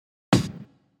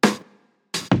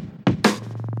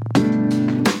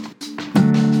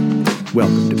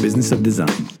Welcome to Business of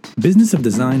Design. Business of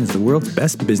Design is the world's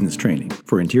best business training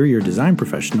for interior design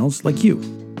professionals like you.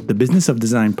 The Business of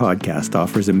Design podcast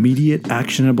offers immediate,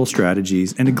 actionable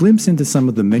strategies and a glimpse into some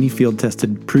of the many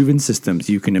field-tested, proven systems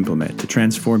you can implement to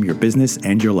transform your business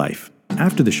and your life.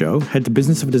 After the show, head to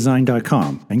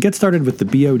businessofdesign.com and get started with the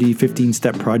BOD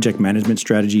 15-step project management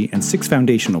strategy and 6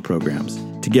 foundational programs.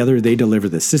 Together, they deliver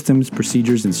the systems,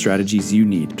 procedures, and strategies you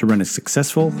need to run a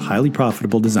successful, highly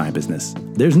profitable design business.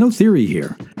 There's no theory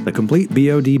here. The complete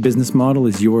BOD business model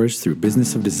is yours through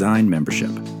Business of Design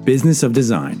membership. Business of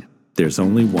Design. There's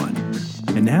only one.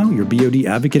 And now, your BOD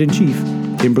Advocate-in-Chief,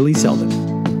 Kimberly Selden.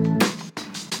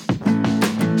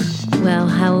 Well,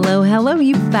 hello,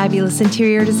 you fabulous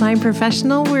interior design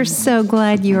professional. We're so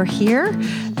glad you're here.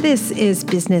 This is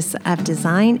Business of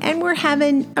Design, and we're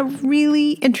having a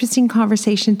really interesting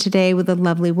conversation today with a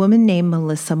lovely woman named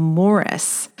Melissa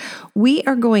Morris. We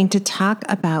are going to talk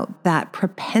about that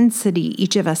propensity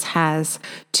each of us has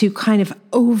to kind of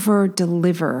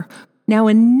over-deliver. Now,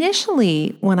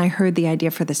 initially, when I heard the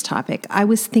idea for this topic, I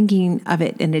was thinking of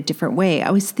it in a different way.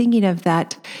 I was thinking of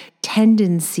that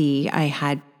tendency I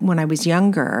had when I was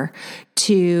younger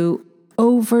to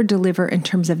over-deliver in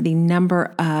terms of the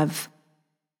number of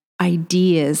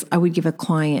ideas I would give a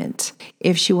client.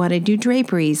 If she wanted to do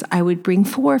draperies, I would bring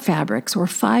 4 fabrics or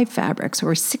 5 fabrics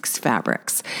or 6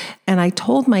 fabrics. And I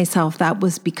told myself that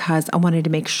was because I wanted to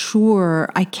make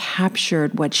sure I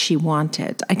captured what she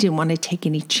wanted. I didn't want to take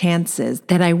any chances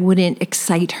that I wouldn't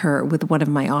excite her with one of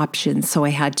my options, so I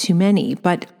had too many.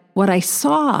 But what I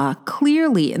saw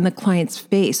clearly in the client's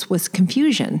face was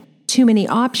confusion. Too many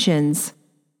options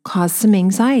caused some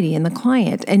anxiety in the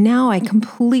client. And now I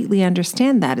completely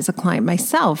understand that as a client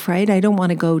myself, right? I don't want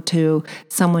to go to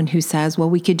someone who says, well,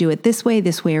 we could do it this way,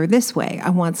 or this way. I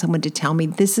want someone to tell me,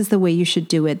 this is the way you should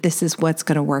do it. This is what's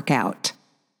going to work out.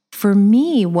 For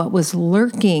me, what was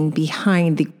lurking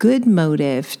behind the good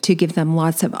motive to give them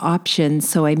lots of options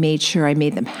so I made sure I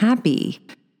made them happy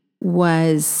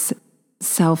was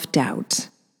self-doubt,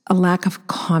 a lack of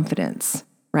confidence,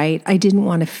 right? I didn't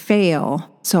want to fail,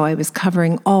 so I was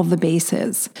covering all the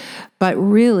bases. But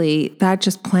really, that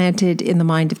just planted in the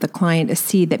mind of the client a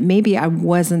seed that maybe I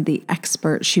wasn't the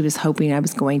expert she was hoping I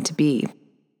was going to be.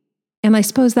 And I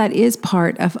suppose that is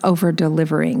part of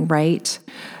over-delivering, right?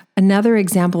 Another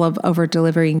example of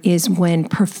over-delivering is when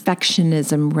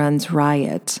perfectionism runs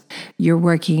riot. You're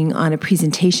working on a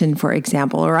presentation, for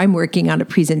example, or I'm working on a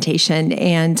presentation,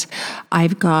 and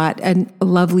I've got a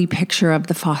lovely picture of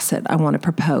the faucet I want to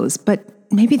propose, but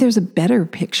maybe there's a better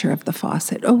picture of the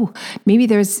faucet. Oh, maybe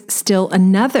there's still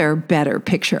another better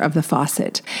picture of the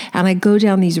faucet. And I go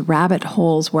down these rabbit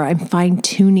holes where I'm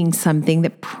fine-tuning something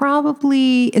that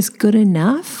probably is good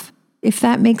enough, if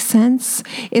that makes sense.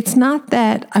 It's not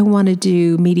that I want to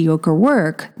do mediocre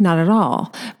work, not at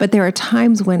all. But there are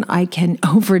times when I can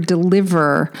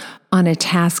over-deliver on a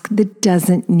task that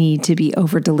doesn't need to be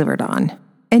over-delivered on.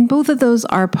 And both of those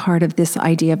are part of this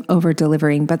idea of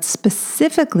over-delivering. But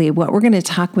specifically, what we're going to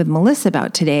talk with Melissa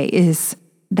about today is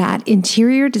that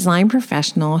interior design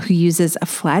professional who uses a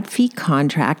flat fee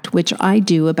contract, which I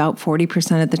do about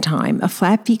 40% of the time, a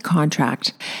flat fee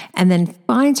contract, and then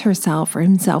finds herself or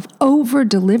himself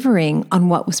over-delivering on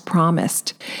what was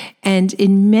promised. And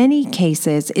in many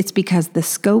cases, it's because the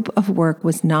scope of work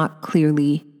was not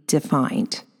clearly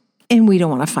defined. And we don't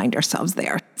want to find ourselves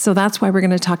there. So that's why we're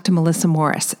going to talk to Melissa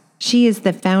Morris. She is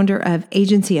the founder of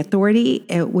Agency Authority,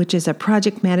 which is a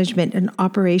project management and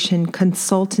operation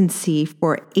consultancy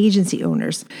for agency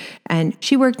owners. And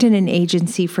she worked in an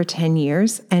agency for 10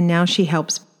 years, and now she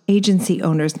helps agency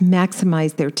owners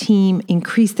maximize their team,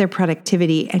 increase their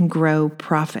productivity, and grow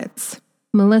profits.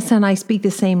 Melissa and I speak the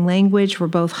same language. We're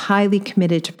both highly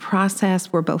committed to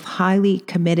process. We're both highly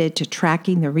committed to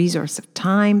tracking the resource of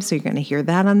time. So you're going to hear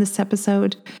that on this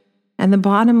episode. And the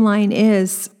bottom line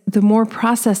is, the more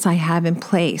process I have in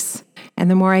place,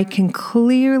 and the more I can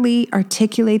clearly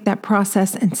articulate that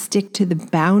process and stick to the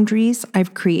boundaries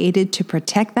I've created to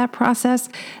protect that process,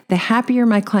 the happier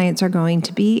my clients are going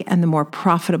to be and the more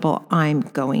profitable I'm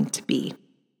going to be.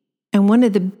 And one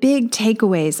of the big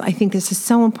takeaways, I think this is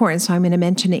so important, so I'm going to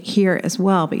mention it here as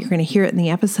well, but you're going to hear it in the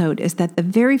episode, is that the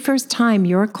very first time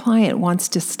your client wants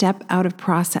to step out of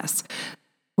process,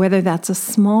 whether that's a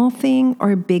small thing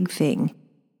or a big thing,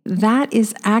 that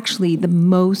is actually the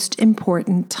most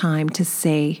important time to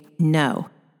say no.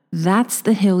 That's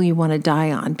the hill you want to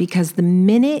die on, because the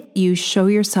minute you show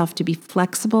yourself to be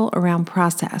flexible around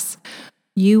process,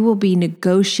 you will be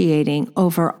negotiating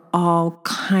over all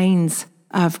kinds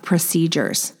of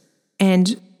procedures.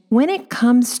 And when it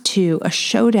comes to a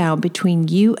showdown between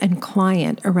you and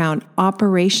client around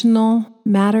operational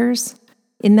matters,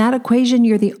 In that equation,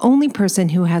 you're the only person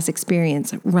who has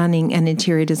experience running an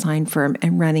interior design firm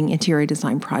and running interior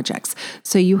design projects.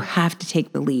 So you have to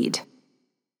take the lead.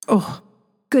 Oh,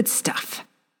 good stuff.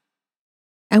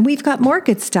 And we've got more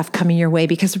good stuff coming your way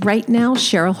because right now,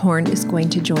 Cheryl Horn is going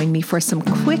to join me for some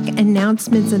quick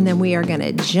announcements, and then we are going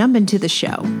to jump into the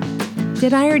show.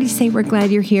 Did I already say we're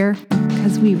glad you're here?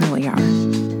 Because we really are.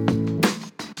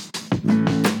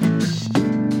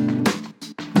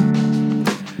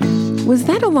 Was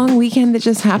that a long weekend that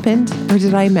just happened, or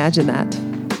did I imagine that?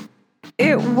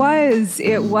 It was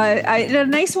a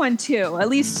nice one too, at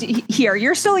least here.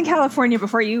 You're still in California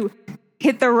before you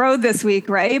hit the road this week,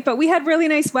 right? But we had really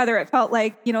nice weather. It felt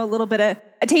like, a little bit of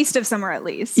a taste of summer at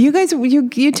least. You guys,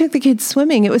 you took the kids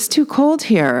swimming. It was too cold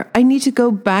here. I need to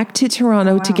go back to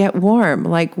Toronto to get warm.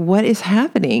 Like, what is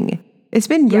happening? It's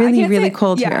been really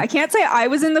cold here. I can't say I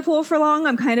was in the pool for long.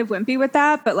 I'm kind of wimpy with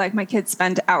that, but like my kids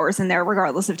spend hours in there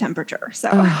regardless of temperature. So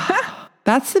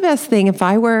that's the best thing. If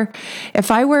I were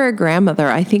a grandmother,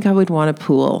 I think I would want a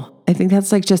pool. I think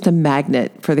that's like just a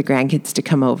magnet for the grandkids to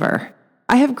come over.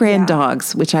 I have grand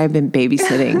dogs, which I have been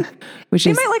babysitting.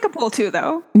 They might like a pool too,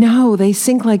 though. No, they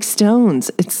sink like stones.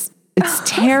 It's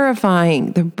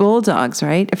terrifying. They're bulldogs,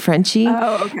 right? A Frenchie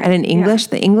and an English.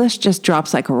 Yeah. The English just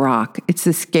drops like a rock. It's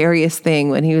the scariest thing.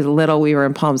 When he was little, we were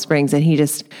in Palm Springs and he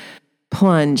just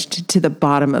plunged to the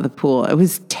bottom of the pool. It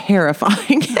was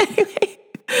terrifying. Anyway.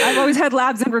 I've always had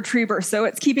labs and retrievers, so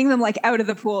it's keeping them like out of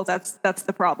the pool. That's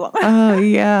the problem. Oh,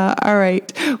 yeah. All right.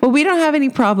 Well, we don't have any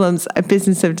problems at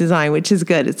Business of Design, which is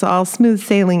good. It's all smooth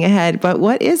sailing ahead. But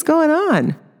what is going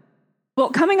on? Well,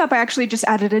 coming up, I actually just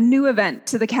added a new event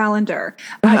to the calendar.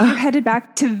 You're headed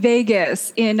back to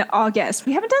Vegas in August.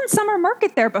 We haven't done summer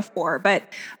market there before, but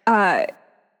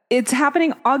it's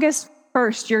happening August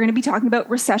 1st. You're going to be talking about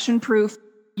recession-proof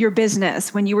your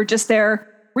business. When you were just there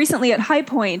recently at High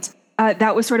Point,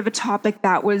 that was sort of a topic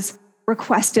that was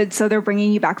requested. So they're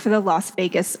bringing you back for the Las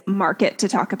Vegas market to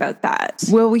talk about that.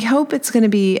 Well, we hope it's going to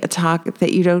be a talk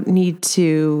that you don't need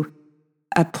to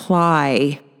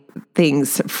apply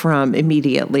things from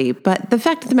immediately. But the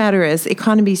fact of the matter is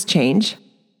economies change,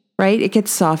 right? It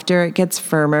gets softer, it gets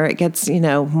firmer, it gets,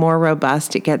 more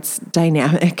robust, it gets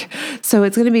dynamic. So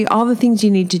it's going to be all the things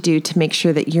you need to do to make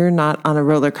sure that you're not on a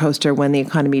roller coaster when the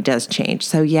economy does change.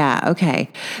 So okay,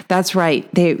 that's right.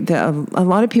 A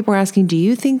lot of people are asking, do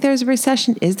you think there's a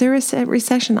recession? Is there a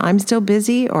recession? I'm still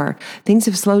busy, or things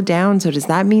have slowed down. So does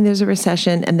that mean there's a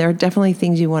recession? And there are definitely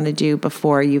things you want to do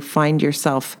before you find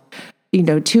yourself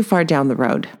too far down the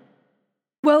road.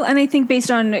 Well, and I think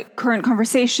based on current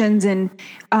conversations and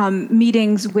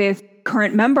meetings with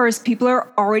current members, people are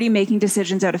already making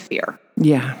decisions out of fear.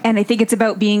 Yeah. And I think it's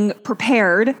about being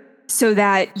prepared so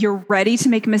that you're ready to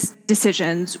make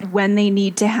decisions when they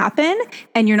need to happen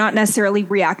and you're not necessarily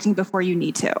reacting before you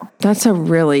need to. That's a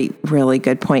really, really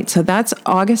good point. So that's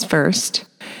August 1st.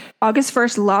 August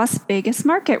 1st, Las Vegas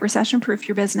market, recession-proof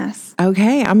your business.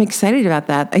 Okay, I'm excited about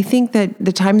that. I think that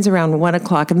the time is around 1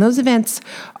 o'clock, and those events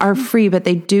are free, but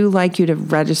they do like you to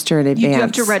register in advance. You do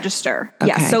have to register. Okay.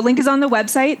 Yes, so link is on the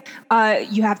website.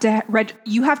 You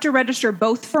have to register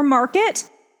both for market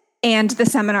and the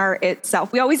seminar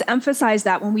itself. We always emphasize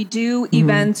that when we do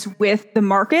events with the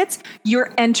markets,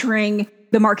 you're entering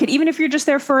the market, even if you're just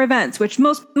there for events, which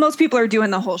most people are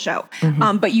doing the whole show.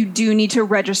 But you do need to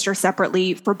register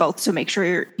separately for both. So make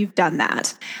sure you've done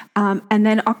that. And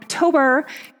then October,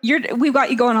 we've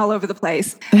got you going all over the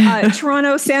place.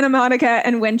 Toronto, Santa Monica,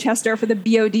 and Winchester for the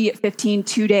BOD 15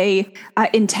 2-day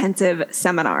intensive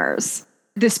seminars.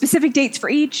 The specific dates for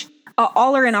each,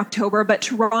 all are in October, but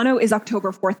Toronto is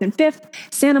October 4th and 5th,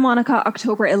 Santa Monica,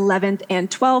 October 11th and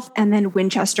 12th, and then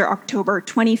Winchester, October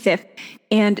 25th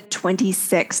and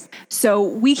 26th. So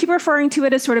we keep referring to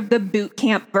it as sort of the boot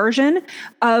camp version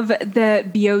of the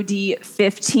BOD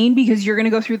 15 because you're going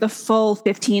to go through the full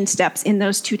 15 steps in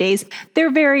those 2 days. They're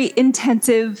very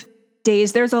intensive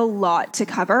days. There's a lot to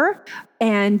cover.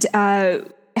 And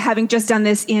having just done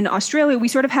this in Australia, we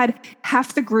sort of had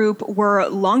half the group were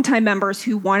longtime members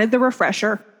who wanted the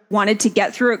refresher, wanted to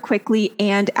get through it quickly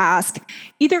and ask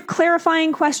either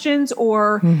clarifying questions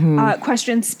or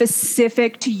questions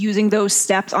specific to using those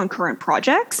steps on current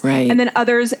projects. Right. And then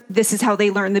others, this is how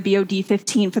they learned the BOD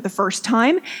 15 for the first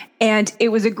time. And it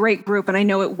was a great group. And I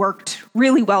know it worked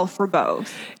really well for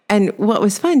both. And what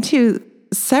was fun too,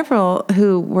 several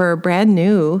who were brand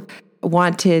new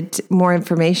wanted more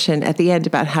information at the end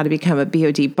about how to become a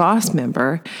BOD boss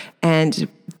member. And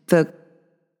the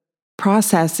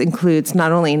process includes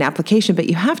not only an application, but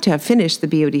you have to have finished the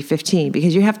BOD 15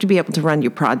 because you have to be able to run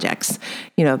your projects.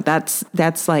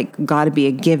 That's like got to be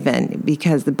a given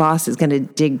because the boss is going to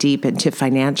dig deep into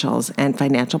financials and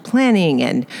financial planning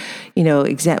and,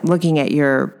 looking at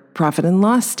your profit and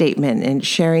loss statement and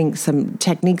sharing some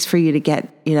techniques for you to get,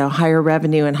 higher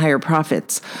revenue and higher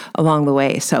profits along the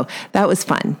way. So that was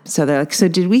fun. So they're like, so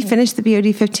did we finish the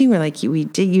BOD 15? We're like, you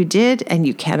did, and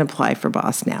you can apply for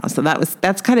boss now. So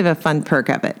that's kind of a fun perk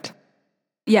of it.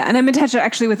 Yeah. And I'm in touch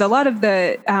actually with a lot of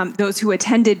the, those who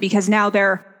attended because now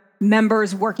they're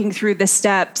members working through the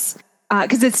steps.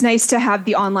 Cause it's nice to have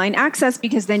the online access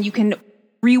because then you can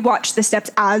rewatch the steps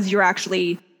as you're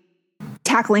actually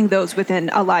tackling those within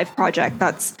a live project.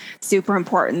 That's super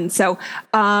important. So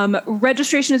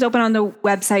registration is open on the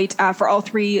website for all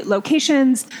 3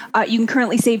 locations. You can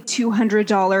currently save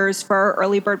 $200 for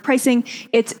early bird pricing.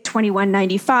 It's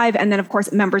 $21.95. And then, of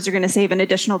course, members are going to save an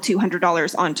additional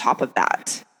 $200 on top of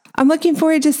that. I'm looking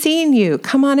forward to seeing you.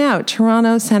 Come on out.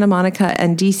 Toronto, Santa Monica,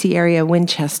 and DC area,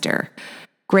 Winchester.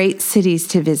 Great cities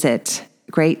to visit.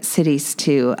 Great cities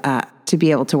to be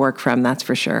able to work from, that's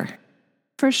for sure.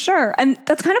 For sure. And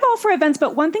that's kind of all for events.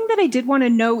 But one thing that I did want to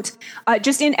note,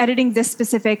 just in editing this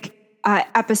specific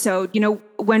episode,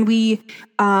 when we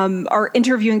are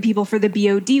interviewing people for the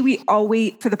BOD,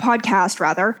 for the podcast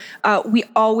rather, we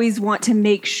always want to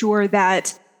make sure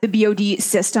that the BOD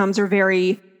systems are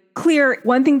very clear.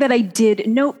 One thing that I did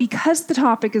note, because the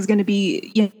topic is going to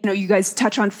be, you guys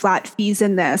touch on flat fees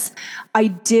in this, I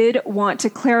did want to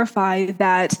clarify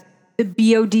that the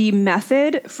BOD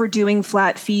method for doing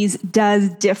flat fees does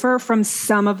differ from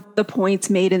some of the points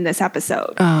made in this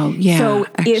episode. Oh, yeah, so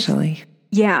actually.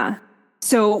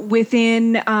 So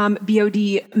within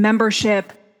BOD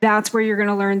membership, that's where you're going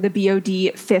to learn the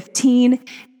BOD 15.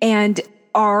 And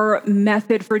our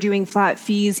method for doing flat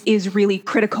fees is really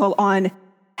critical on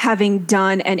having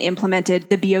done and implemented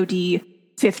the BOD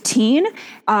 15.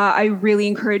 I really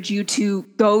encourage you to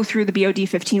go through the BOD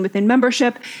 15 within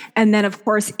membership. And then, of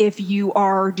course, if you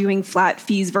are doing flat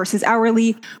fees versus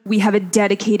hourly, we have a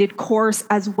dedicated course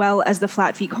as well as the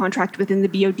flat fee contract within the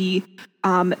BOD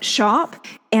shop.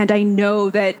 And I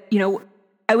know that,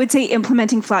 I would say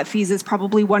implementing flat fees is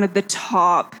probably one of the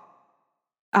top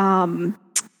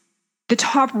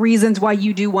reasons why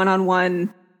you do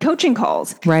one-on-one coaching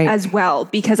calls as well.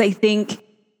 Because I think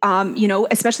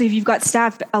especially if you've got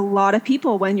staff, a lot of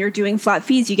people, when you're doing flat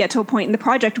fees, you get to a point in the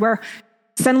project where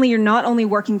suddenly you're not only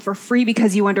working for free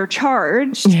because you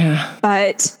undercharged,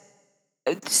 but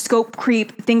scope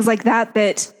creep, things like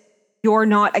that you're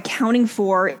not accounting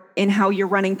for in how you're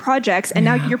running projects. And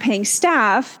now you're paying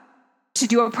staff to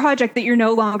do a project that you're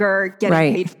no longer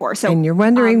getting paid for. So, and you're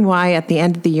wondering why at the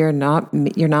end of the year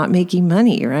you're not making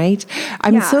money, right?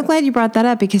 I'm so glad you brought that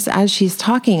up because as she's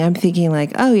talking, I'm thinking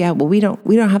like, oh yeah, well we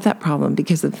don't have that problem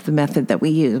because of the method that we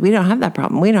use. We don't have that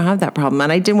problem.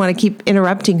 And I didn't want to keep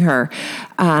interrupting her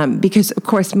because of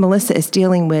course Melissa is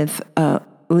dealing with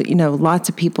lots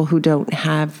of people who don't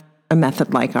have a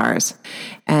method like ours.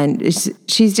 And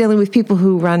she's dealing with people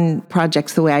who run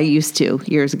projects the way I used to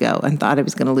years ago and thought I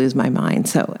was going to lose my mind.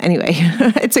 So anyway,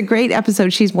 it's a great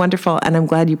episode. She's wonderful. And I'm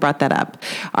glad you brought that up.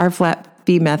 Our flat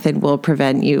fee method will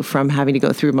prevent you from having to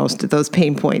go through most of those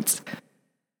pain points.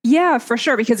 Yeah, for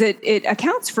sure, because it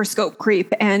accounts for scope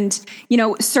creep and,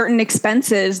 certain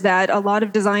expenses that a lot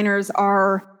of designers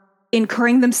are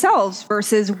incurring themselves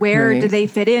versus where do they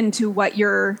fit into what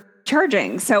you're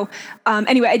charging. So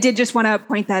anyway, I did just want to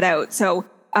point that out. So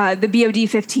the BOD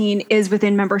 15 is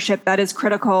within membership. That is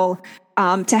critical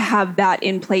to have that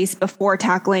in place before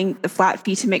tackling the flat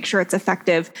fee to make sure it's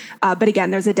effective. But again,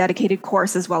 there's a dedicated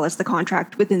course as well as the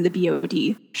contract within the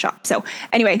BOD shop. So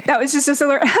anyway, that was just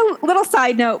a little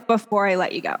side note before I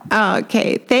let you go.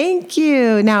 Okay, thank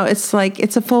you. Now it's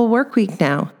a full work week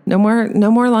now. No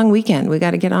more long weekend. We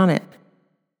got to get on it.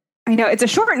 I know, it's a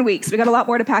shortened week, so we got a lot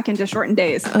more to pack into shortened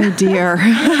days. Oh, dear.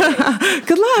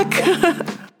 Good luck.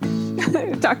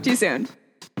 Talk to you soon.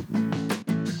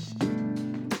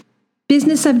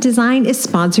 Business of Design is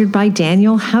sponsored by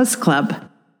Daniel House Club.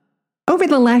 Over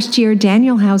the last year,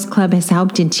 Daniel House Club has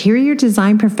helped interior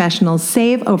design professionals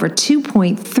save over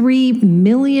 $2.3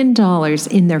 million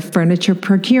in their furniture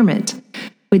procurement.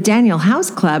 With Daniel House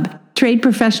Club, trade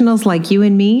professionals like you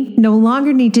and me no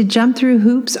longer need to jump through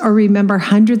hoops or remember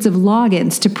hundreds of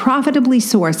logins to profitably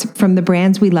source from the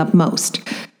brands we love most.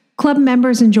 Club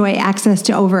members enjoy access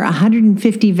to over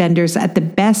 150 vendors at the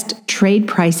best trade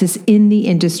prices in the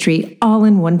industry, all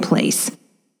in one place.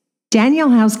 Daniel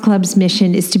House Club's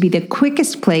mission is to be the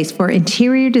quickest place for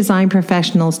interior design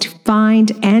professionals to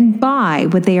find and buy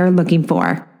what they are looking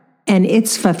for. and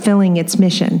it's fulfilling its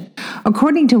mission.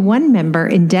 According to one member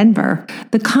in Denver,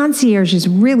 the concierge is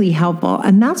really helpful,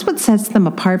 and that's what sets them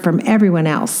apart from everyone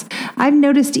else. I've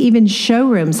noticed even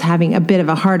showrooms having a bit of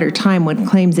a harder time when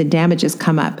claims and damages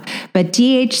come up, but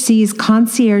DHC's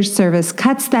concierge service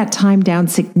cuts that time down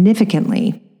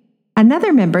significantly.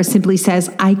 Another member simply says,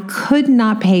 I could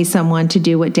not pay someone to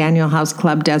do what Daniel House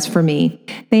Club does for me.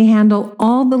 They handle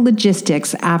all the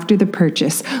logistics after the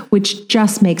purchase, which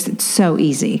just makes it so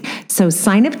easy. So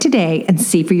sign up today and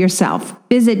see for yourself.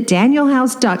 Visit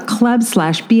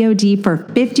danielhouse.club/BOD for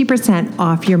 50%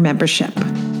 off your membership.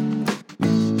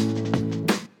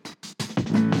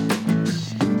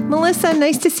 Melissa,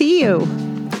 nice to see you.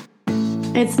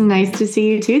 It's nice to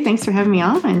see you too. Thanks for having me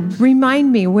on.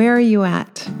 Remind me, where are you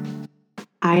at?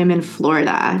 I am in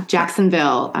Florida,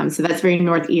 Jacksonville. So that's very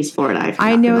northeast Florida. If you're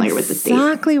not familiar with the state. I know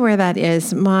exactly where that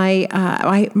is. My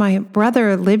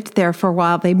brother lived there for a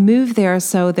while. They moved there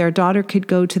so their daughter could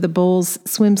go to the Bulls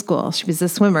swim school. She was a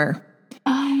swimmer.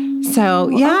 So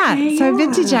I've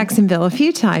been to Jacksonville a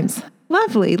few times.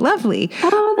 Lovely, lovely.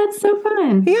 Oh, that's so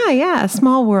fun. Yeah.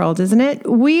 Small world, isn't it?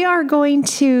 We are going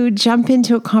to jump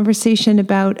into a conversation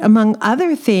about, among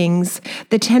other things,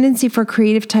 the tendency for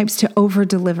creative types to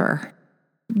over-deliver.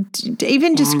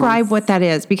 Even describe what that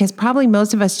is, because probably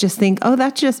most of us just think, oh,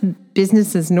 that's just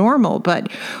business as normal. But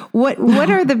what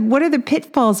are the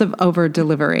pitfalls of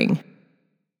over-delivering?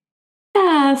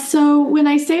 Yeah, so when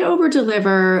I say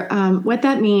over-deliver, what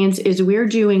that means is we're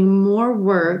doing more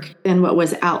work than what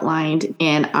was outlined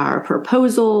in our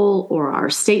proposal or our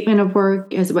statement of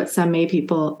work, is what some may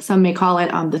call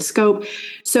it, on the scope.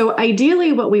 So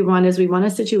ideally, what we want is a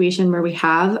situation where we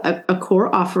have a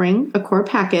core offering, a core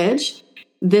package.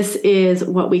 This is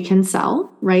what we can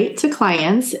sell, right, to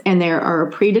clients, and there are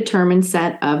a predetermined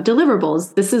set of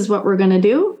deliverables. This is what we're going to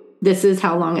do. This is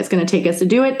how long it's going to take us to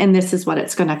do it, and this is what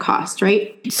it's going to cost,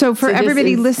 right? So for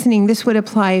everybody listening, this would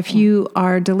apply if you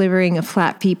are delivering a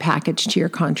flat fee package to your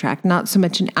contract, not so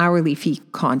much an hourly fee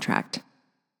contract.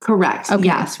 Correct. Okay.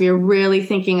 Yes, we are really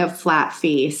thinking of flat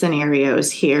fee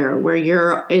scenarios here,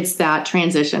 where it's that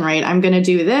transition, right? I'm going to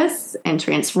do this and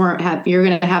you're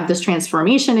going to have this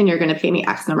transformation, and you're going to pay me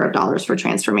X number of dollars for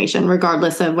transformation,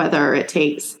 regardless of whether it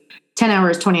takes 10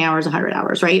 hours, 20 hours, 100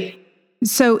 hours, right?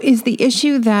 So is the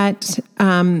issue that is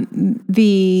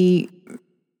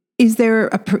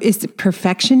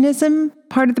perfectionism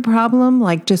part of the problem,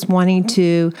 like just wanting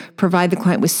to provide the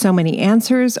client with so many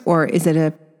answers, or is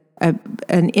it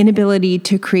an inability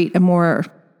to create a more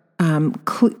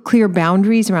clear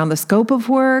boundaries around the scope of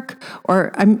work?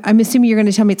 Or I'm assuming you're going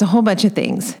to tell me it's a whole bunch of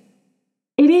things.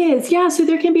 It is, yeah. So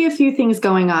there can be a few things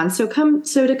going on. So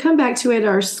to come back to it,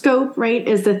 our scope, right,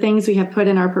 is the things we have put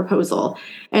in our proposal.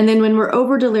 And then when we're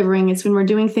over delivering, it's when we're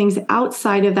doing things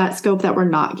outside of that scope that we're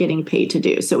not getting paid to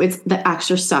do. So it's the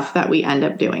extra stuff that we end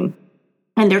up doing.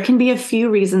 And there can be a few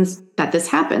reasons that this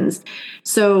happens.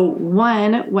 So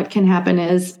one, what can happen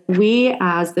is we,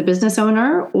 as the business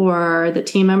owner or the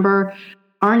team member,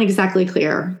 aren't exactly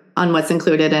clear on what's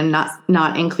included and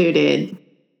not included,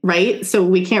 right? So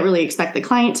we can't really expect the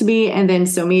client to be. And then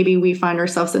so maybe we find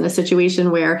ourselves in a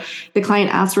situation where the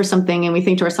client asks for something and we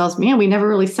think to ourselves, man, we never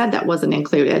really said that wasn't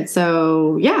included.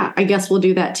 So yeah, I guess we'll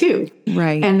do that too.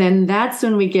 Right. And then that's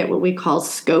when we get what we call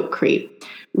scope creep,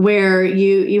 where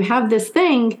you have this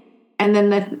thing and then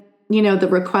the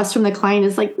request from the client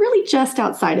is like really just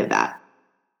outside of that.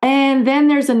 And then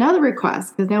there's another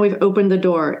request because now we've opened the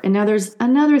door, and now there's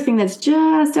another thing that's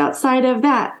just outside of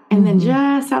that, and then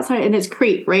just outside, and it's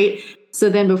creep, right? So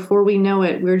then before we know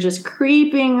it, we're just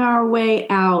creeping our way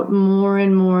out more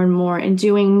and more and more, and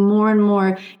doing more and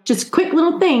more just quick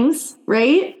little things,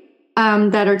 right?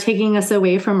 That are taking us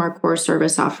away from our core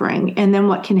service offering. And then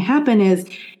what can happen is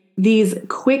these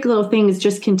quick little things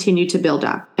just continue to build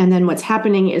up. And then what's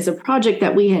happening is a project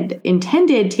that we had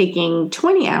intended taking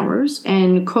 20 hours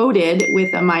and quoted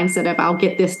with a mindset of I'll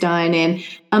get this done in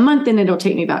a month and it'll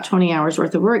take me about 20 hours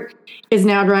worth of work is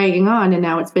now dragging on. And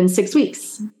now it's been 6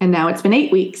 weeks, and now it's been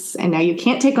 8 weeks. And now you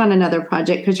can't take on another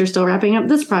project because you're still wrapping up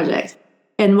this project.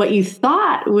 And what you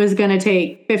thought was going to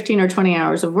take 15 or 20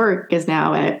 hours of work is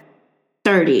now at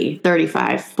 30,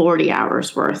 35, 40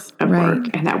 hours worth of work.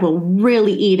 And that will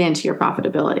really eat into your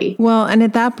profitability. Well, and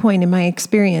at that point, in my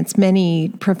experience, many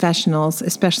professionals,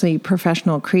 especially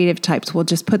professional creative types, will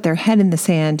just put their head in the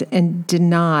sand and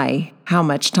deny how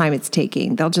much time it's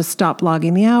taking. They'll just stop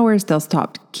logging the hours. They'll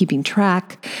stop keeping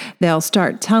track. They'll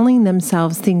start telling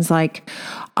themselves things like,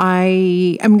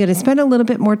 I am going to spend a little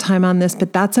bit more time on this,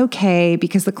 but that's okay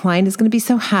because the client is going to be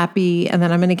so happy. And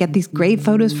then I'm going to get these great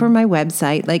photos for my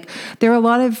website. Like, there are a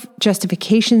lot of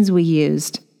justifications we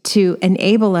used to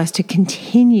enable us to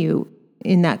continue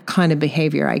in that kind of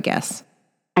behavior, I guess.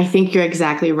 I think you're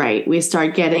exactly right. We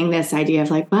start getting this idea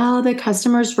of like, well, the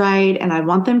customer's right and I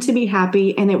want them to be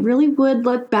happy. And it really would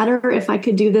look better if I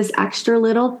could do this extra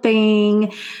little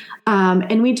thing.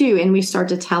 And we do. And we start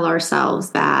to tell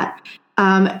ourselves that.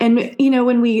 And,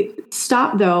 when we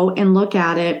stop, though, and look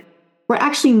at it, we're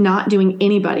actually not doing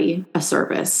anybody a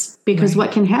service, because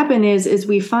what can happen is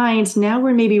we find now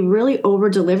we're maybe really over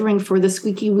delivering for the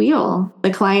squeaky wheel, the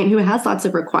client who has lots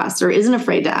of requests or isn't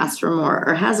afraid to ask for more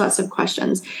or has lots of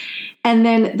questions. And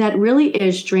then that really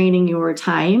is draining your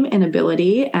time and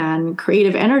ability and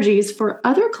creative energies for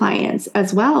other clients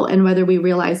as well. And whether we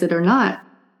realize it or not.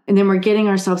 And then we're getting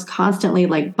ourselves constantly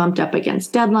like bumped up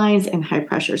against deadlines and high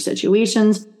pressure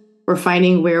situations. We're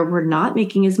finding where we're not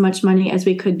making as much money as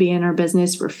we could be in our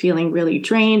business. We're feeling really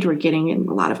drained. We're getting in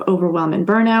a lot of overwhelm and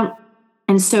burnout.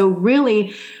 And so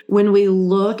really, when we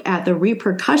look at the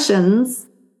repercussions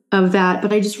of that,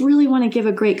 but I just really want to give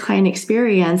a great client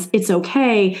experience, it's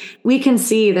okay. We can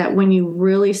see that when you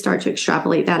really start to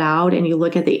extrapolate that out and you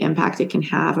look at the impact it can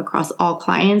have across all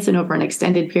clients and over an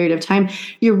extended period of time,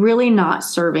 you're really not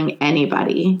serving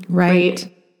anybody.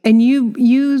 Right? And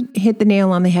you hit the nail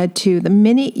on the head too. The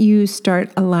minute you start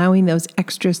allowing those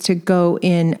extras to go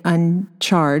in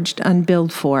uncharged,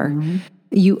 unbilled for,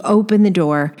 you open the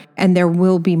door and there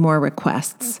will be more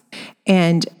requests.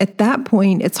 And at that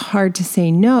point, it's hard to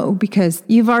say no, because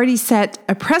you've already set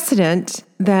a precedent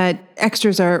that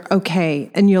extras are okay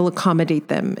and you'll accommodate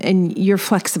them and you're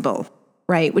flexible,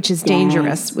 right? Which is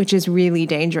dangerous, which is really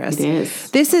dangerous. It is.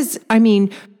 This is,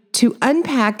 to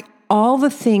unpack all the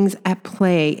things at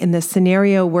play in the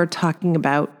scenario we're talking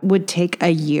about would take a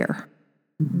year,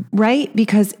 right?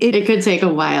 Because it could take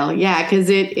a while. Yeah, because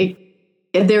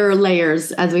there are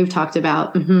layers, as we've talked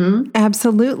about.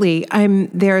 Absolutely.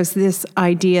 There's this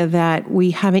idea that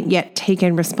we haven't yet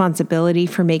taken responsibility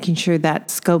for making sure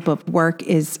that scope of work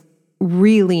is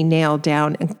really nailed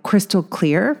down and crystal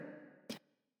clear.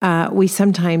 We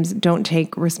sometimes don't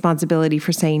take responsibility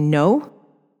for saying no.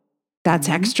 That's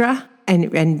extra.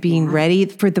 And being ready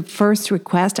for the first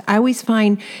request. I always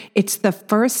find it's the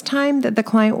first time that the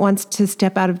client wants to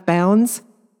step out of bounds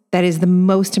that is the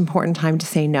most important time to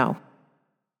say no.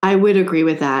 I would agree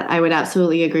with that. I would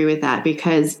absolutely agree with that,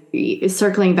 because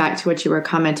circling back to what you were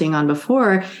commenting on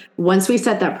before, once we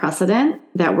set that precedent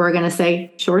that we're going to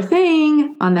say, sure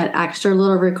thing, on that extra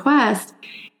little request,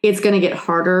 it's going to get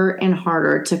harder and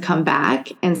harder to come back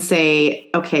and say,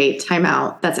 okay, time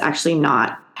out. That's actually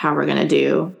not how we're going to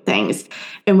do things.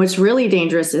 And what's really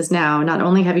dangerous is now, not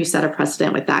only have you set a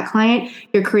precedent with that client,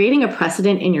 you're creating a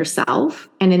precedent in yourself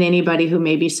and in anybody who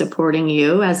may be supporting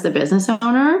you as the business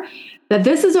owner, that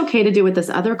this is okay to do with this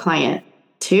other client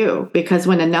too. Because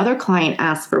when another client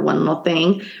asks for one little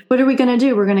thing, what are we going to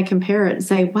do? We're going to compare it and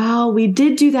say, wow, we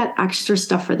did do that extra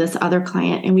stuff for this other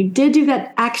client. And we did do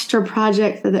that extra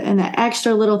project and that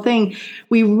extra little thing.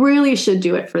 We really should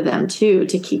do it for them too,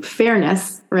 to keep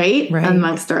fairness, right,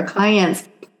 amongst our clients.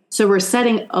 So we're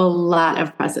setting a lot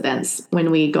of precedents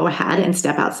when we go ahead and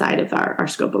step outside of our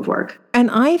scope of work. And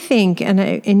I think, and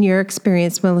in your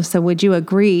experience, Melissa, would you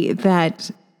agree that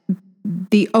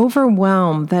the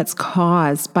overwhelm that's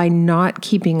caused by not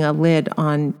keeping a lid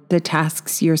on the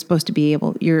tasks you're supposed to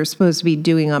be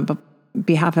doing on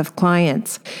behalf of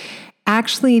clients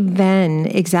actually then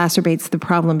exacerbates the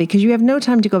problem, because you have no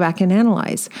time to go back and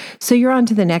analyze. So you're on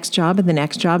to the next job and the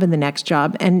next job and the next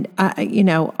job. And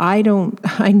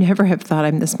I never have thought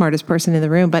I'm the smartest person in the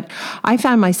room, but I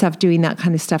found myself doing that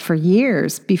kind of stuff for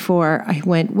years before I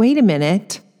went, wait a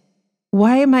minute.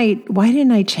 Why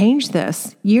didn't I change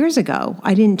this years ago?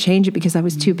 I didn't change it because I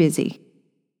was too busy.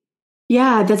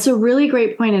 Yeah, that's a really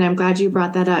great point. And I'm glad you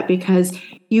brought that up, because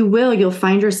you'll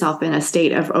find yourself in a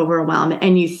state of overwhelm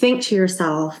and you think to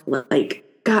yourself, like,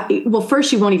 God, well,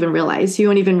 first you won't even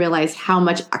realize how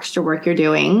much extra work you're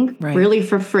doing really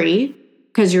for free,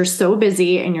 because you're so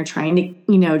busy and you're trying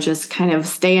to, just kind of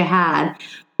stay ahead.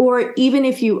 Or even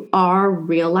if you are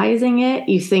realizing it,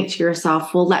 you think to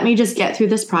yourself, well, let me just get through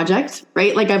this project,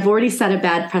 right? Like, I've already set a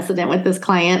bad precedent with this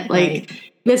client. Like,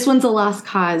 this one's a lost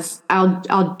cause.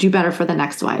 I'll do better for the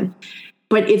next one.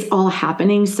 But it's all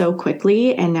happening so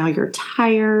quickly. And now you're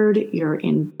tired, you're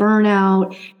in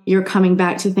burnout, you're coming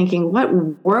back to thinking,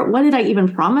 what did I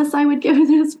even promise I would give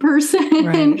this person?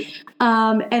 Right.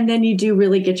 And then you do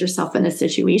really get yourself in a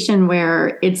situation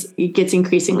where it gets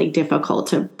increasingly difficult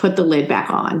to put the lid back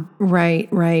on.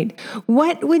 Right.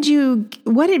 What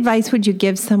advice would you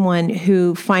give someone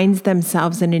who finds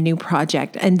themselves in a new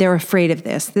project and they're afraid of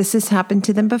this? This has happened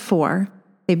to them before.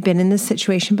 They've been in this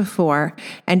situation before.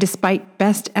 And despite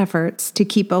best efforts to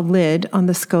keep a lid on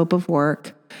the scope of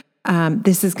work,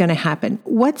 this is going to happen.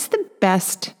 What's the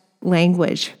best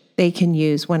language they can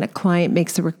use when a client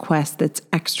makes a request that's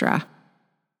extra?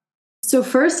 So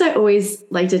first, I always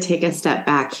like to take a step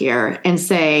back here and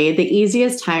say the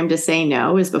easiest time to say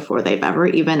no is before they've ever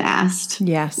even asked.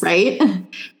 Yes. Right?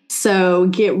 So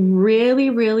get really,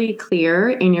 really clear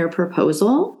in your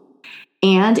proposal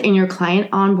and in your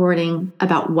client onboarding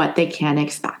about what they can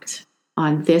expect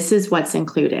on this is what's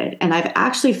included. And I've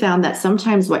actually found that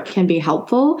sometimes what can be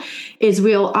helpful is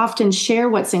we'll often share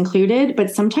what's included,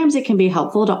 but sometimes it can be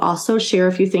helpful to also share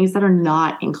a few things that are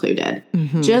not included,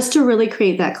 just to really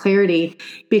create that clarity,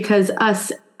 because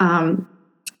us,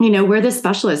 we're the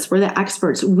specialists, we're the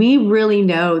experts. We really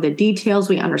know the details.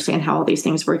 We understand how all these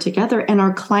things work together, and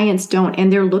our clients don't.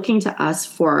 And they're looking to us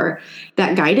for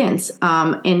that guidance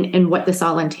in what this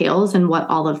all entails and what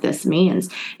all of this means.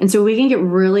 And so we can get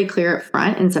really clear up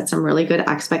front and set some really good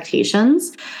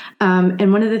expectations.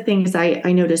 And one of the things I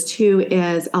notice too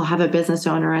is I'll have a business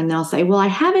owner and they'll say, well, I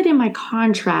have it in my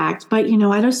contract, but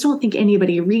I just don't think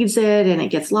anybody reads it and it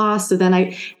gets lost. So then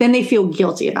they feel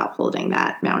guilty about holding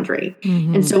that boundary.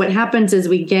 And so what happens is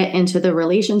we get into the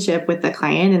relationship with the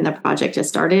client and the project has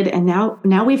started. And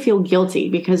now we feel guilty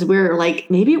because we're like,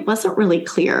 maybe it wasn't really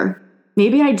clear.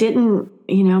 Maybe I didn't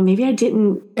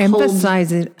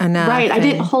emphasize it enough. Right. I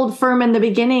didn't hold firm in the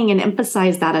beginning and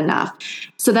emphasize that enough.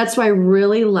 So that's why I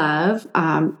really love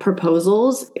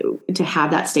proposals to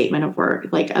have that statement of work,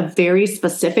 like a very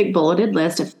specific bulleted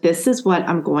list of this is what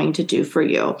I'm going to do for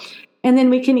you. And then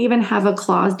we can even have a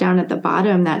clause down at the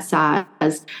bottom that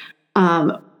says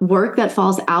work that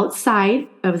falls outside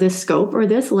of this scope or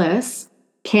this list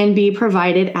can be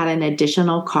provided at an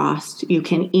additional cost. You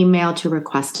can email to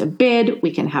request a bid.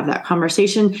 We can have that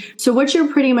conversation. So what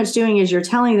you're pretty much doing is you're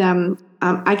telling them,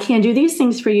 I can do these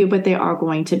things for you, but they are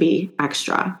going to be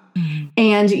extra.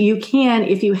 And you can,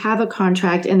 if you have a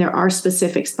contract and there are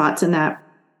specific spots in that,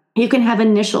 you can have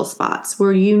initial spots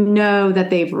where that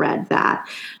they've read that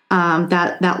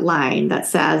line that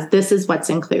says this is what's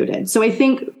included. So I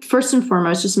think first and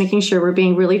foremost, just making sure we're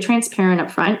being really transparent up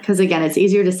front, because again, it's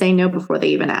easier to say no before they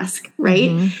even ask,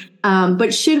 right?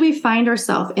 But should we find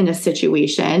ourselves in a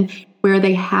situation where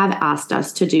they have asked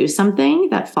us to do something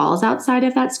that falls outside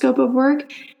of that scope of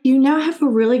work, you now have a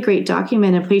really great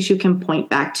document in place you can point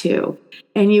back to.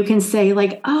 And you can say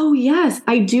like, oh, yes,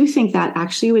 I do think that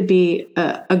actually would be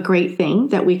a great thing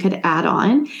that we could add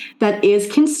on that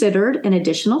is considered an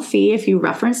additional fee. If you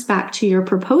reference back to your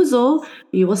proposal,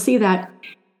 you will see that.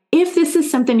 If this is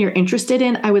something you're interested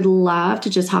in, I would love to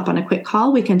just hop on a quick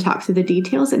call. We can talk through the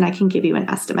details and I can give you an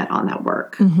estimate on that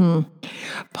work.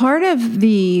 Part of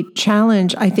the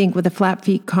challenge, I think, with a flat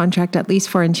fee contract, at least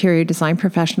for interior design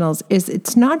professionals, is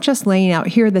it's not just laying out,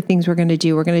 here are the things we're going to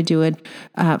do. We're going to do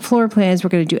floor plans. We're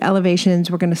going to do elevations.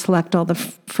 We're going to select all the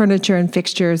furniture and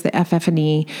fixtures, the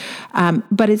FF&E.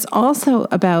 But it's also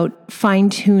about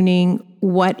fine-tuning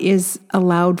what is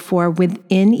allowed for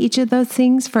within each of those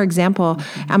things. For example,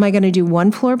 am I going to do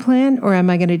one floor plan or am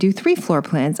I going to do 3 floor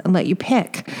plans and let you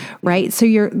pick, right? So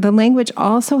the language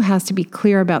also has to be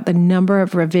clear about the number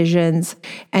of revisions.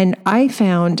 And I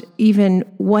found even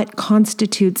what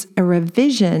constitutes a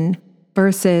revision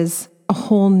versus a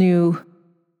whole new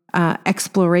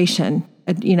exploration.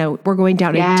 We're going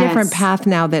down a different path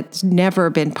now that's never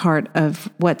been part of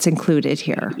what's included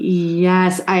here.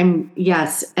 Yes. And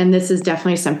this is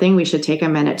definitely something we should take a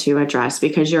minute to address,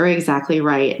 because you're exactly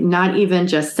right. Not even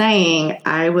just saying,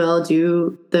 I will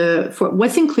do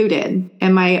what's included.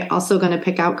 Am I also going to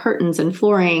pick out curtains and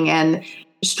flooring and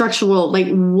structural, like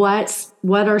what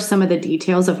are some of the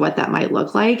details of what that might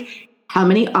look like? How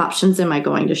many options am I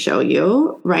going to show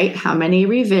you, right? How many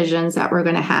revisions that we're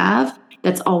going to have?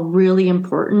 That's all really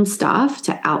important stuff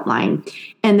to outline.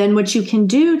 And then what you can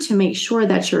do to make sure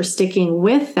that you're sticking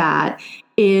with that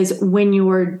is when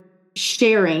you're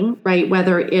sharing, right,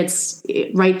 whether it's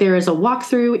right there as a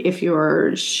walkthrough, if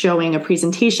you're showing a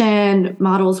presentation,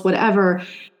 models, whatever,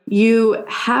 you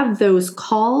have those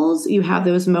calls, you have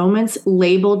those moments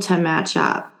labeled to match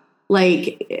up.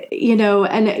 Like,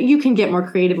 and you can get more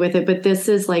creative with it, but this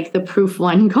is like the proof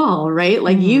one call, right?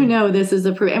 Like, this is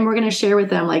the proof. And we're going to share with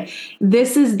them, like,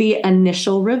 this is the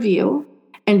initial review.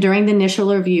 And during the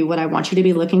initial review, what I want you to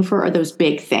be looking for are those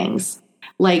big things.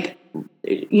 Like,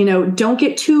 don't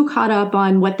get too caught up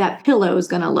on what that pillow is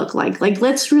going to look like. Like,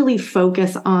 let's really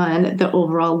focus on the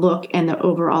overall look and the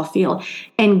overall feel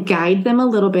and guide them a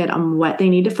little bit on what they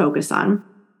need to focus on.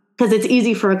 Because it's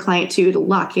easy for a client to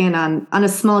lock in on a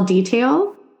small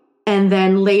detail And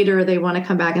then later they want to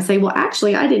come back and say, well,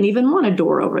 actually, I didn't even want a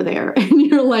door over there. And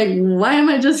you're like, why am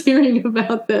I just hearing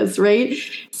about this, right?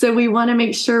 So we want to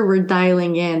make sure we're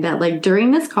dialing in that, like,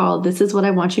 during this call, this is what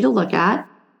I want you to look at.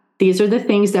 These are the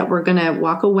things that we're going to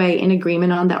walk away in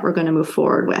agreement on, that we're going to move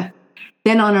forward with.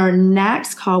 Then on our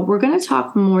next call, we're going to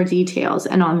talk more details.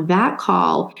 And on that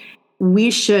call, we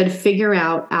should figure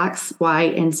out X, Y,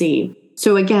 and Z.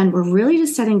 So again, we're really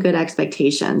just setting good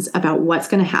expectations about what's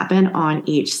going to happen on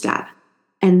each step.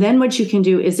 And then what you can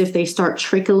do is, if they start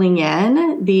trickling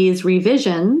in these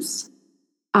revisions,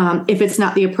 if it's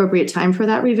not the appropriate time for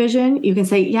that revision, you can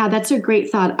say, yeah, that's a great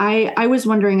thought. I was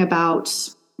wondering about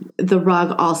the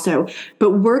rug also,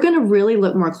 but we're going to really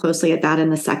look more closely at that in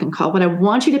the second call. What I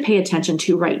want you to pay attention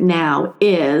to right now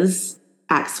is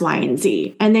X, Y, and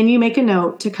Z. And then you make a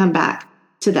note to come back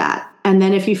to that. And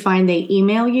then if you find they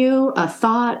email you a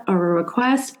thought or a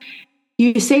request,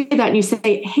 you say that and you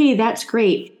say, hey, that's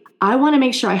great. I want to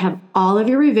make sure I have all of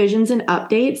your revisions and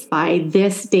updates by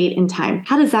this date and time.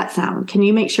 How does that sound? Can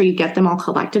you make sure you get them all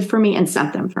collected for me and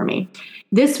sent them for me?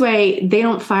 This way, they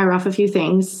don't fire off a few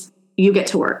things. You get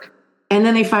to work. And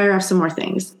then they fire off some more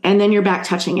things. And then you're back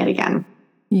touching it again.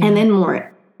 Yeah. And then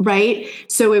more. Right?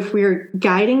 So if we're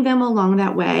guiding them along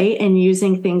that way and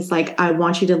using things like, I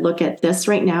want you to look at this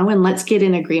right now, and let's get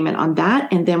in agreement on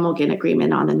that. And then we'll get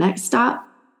agreement on the next step,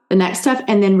 and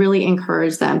then really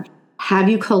encourage them. Have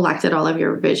you collected all of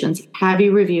your revisions? Have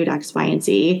you reviewed X, Y, and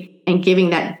Z? And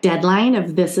giving that deadline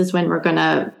of, this is when we're going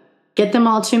to get them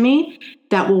all to me.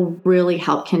 That will really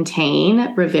help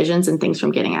contain revisions and things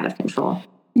from getting out of control.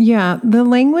 Yeah, the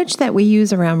language that we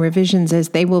use around revisions is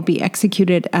they will be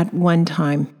executed at one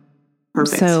time.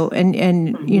 Perfect. So,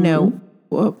 and you know,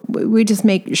 we just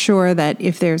make sure that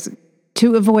if there's,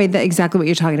 to avoid exactly what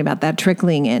you're talking about, that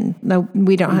trickling in. No,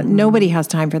 we don't. Nobody has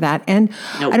time for that. And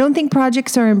I don't think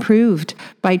projects are improved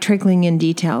by trickling in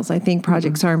details. I think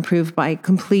projects are improved by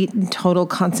complete and total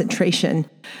concentration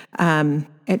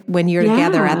when you're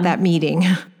together at that meeting.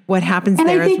 What happens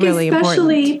there is really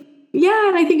important. Yeah.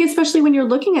 And I think especially when you're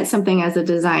looking at something as a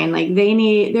design, like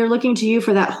they're looking to you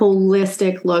for that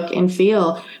holistic look and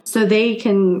feel. So they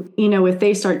can, you know, if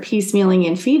they start piecemealing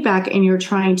in feedback and you're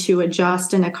trying to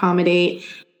adjust and accommodate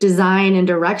design and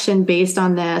direction based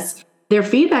on this, their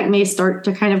feedback may start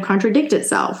to kind of contradict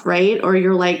itself, right? Or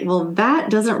you're like, well, that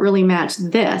doesn't really match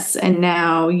this. And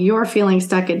now you're feeling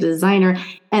stuck as a designer.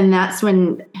 And that's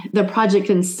when the project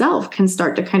itself can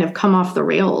start to kind of come off the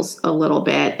rails a little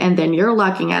bit. And then you're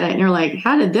looking at it and you're like,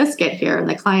 how did this get here? And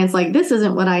the client's like, this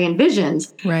isn't what I envisioned.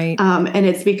 Right. And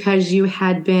it's because you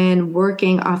had been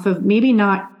working off of maybe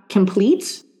not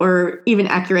complete or even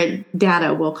accurate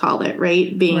data, we'll call it,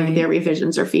 right? Being their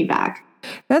revisions or feedback.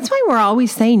 That's why we're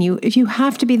always saying if you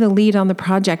have to be the lead on the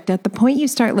project, at the point you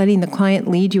start letting the client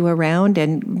lead you around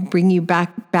and bring you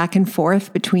back and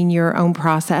forth between your own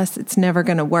process, it's never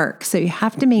going to work. So you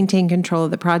have to maintain control of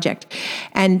the project.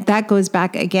 And that goes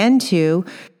back again to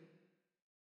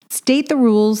state the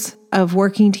rules of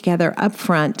working together up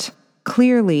front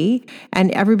clearly, and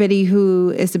everybody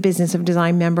who is a Business of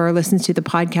Design member or listens to the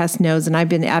podcast knows, and I've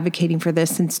been advocating for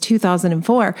this since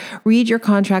 2004, read your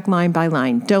contract line by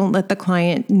line. Don't let the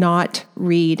client not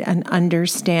read and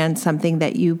understand something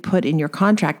that you put in your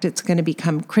contract. It's going to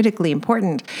become critically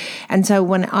important. And so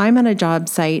when I'm on a job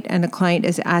site and a client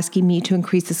is asking me to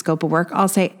increase the scope of work, I'll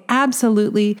say,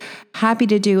 absolutely, happy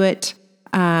to do it.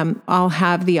 I'll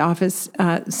have the office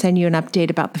send you an update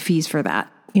about the fees for that.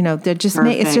 You know, they're just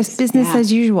it's just business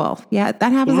as usual. Yeah,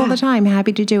 that happens all the time.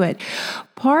 Happy to do it.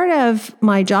 Part of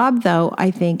my job, though,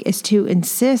 I think, is to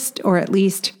insist, or at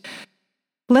least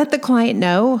let the client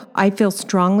know I feel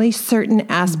strongly certain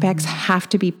aspects have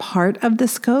to be part of the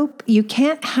scope. You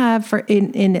can't have,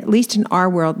 in at least in our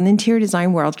world, in the interior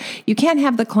design world, you can't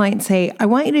have the client say, I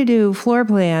want you to do floor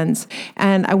plans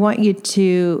and I want you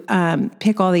to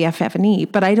pick all the FF&E,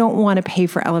 but I don't want to pay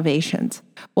for elevations.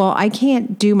 Well, I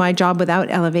can't do my job without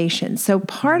elevation. So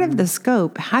part of the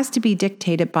scope has to be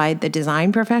dictated by the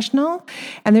design professional.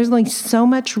 And there's only so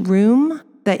much room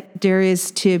that there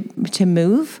is to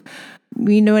move.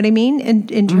 You know what I mean?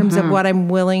 In terms of what I'm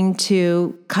willing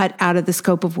to cut out of the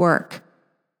scope of work.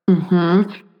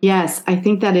 Yes, I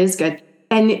think that is good.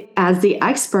 And as the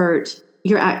expert,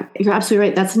 you're absolutely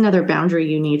right. That's another boundary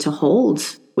you need to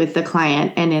hold with the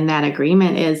client. And in that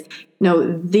agreement is,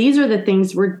 no, these are the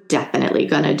things we're definitely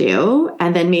going to do.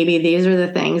 And then maybe these are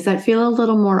the things that feel a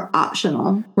little more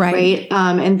optional, right?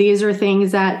 And these are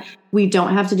things that we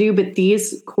don't have to do, but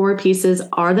these core pieces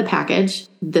are the package.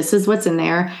 This is what's in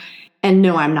there. And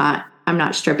no, I'm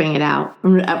not stripping it out,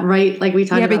 right? Like we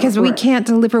talked about because before. we can't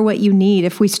deliver what you need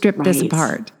if we strip this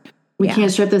apart. We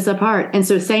can't strip this apart. And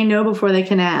so say no before they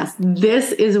can ask.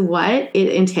 This is what it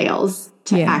entails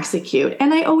to execute.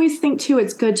 And I always think too,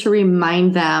 it's good to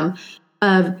remind them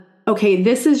of, okay,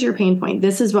 this is your pain point.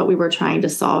 This is what we were trying to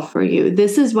solve for you.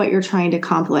 This is what you're trying to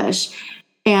accomplish.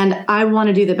 And I want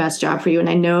to do the best job for you. And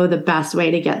I know the best way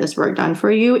to get this work done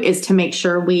for you is to make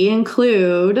sure we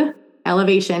include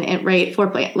elevation and floor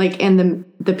plan, like in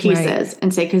the pieces,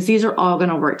 and say, because these are all going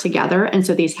to work together. And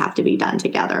so these have to be done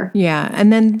together. Yeah.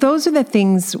 And then those are the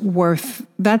things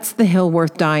that's the hill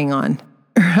worth dying on.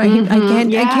 Right?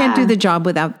 Mm-hmm. I can't do the job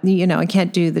without, I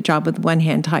can't do the job with one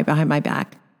hand tied behind my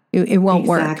back. It won't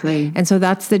work. And so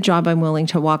that's the job I'm willing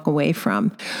to walk away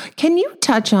from. Can you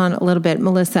touch on a little bit,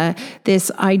 Melissa, this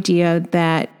idea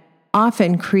that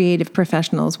often creative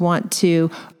professionals want to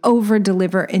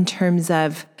over-deliver in terms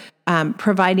of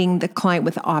providing the client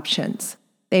with options?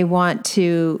 They want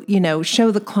to,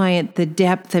 show the client the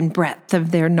depth and breadth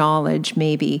of their knowledge,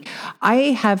 maybe. I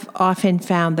have often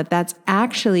found that that's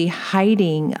actually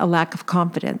hiding a lack of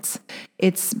confidence.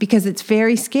 It's because it's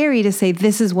very scary to say,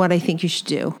 this is what I think you should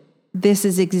do. This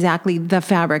is exactly the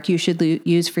fabric you should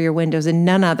use for your windows and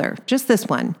none other, just this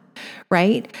one,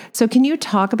 right? So can you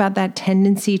talk about that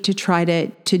tendency to try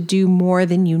to do more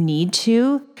than you need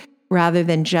to, rather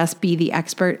than just be the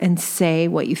expert and say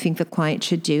what you think the client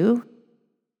should do?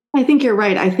 I think you're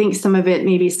right. I think some of it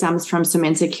maybe stems from some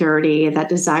insecurity, that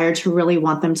desire to really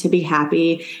want them to be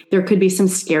happy. There could be some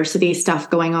scarcity stuff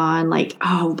going on, like,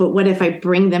 oh, but what if I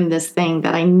bring them this thing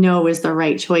that I know is the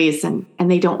right choice and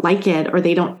they don't like it, or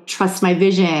they don't trust my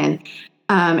vision?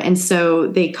 And so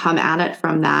they come at it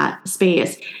from that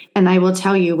space. And I will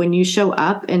tell you, when you show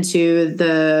up into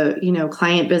the,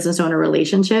 client business owner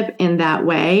relationship in that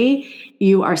way,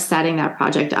 you are setting that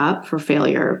project up for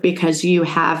failure, because you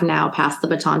have now passed the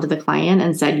baton to the client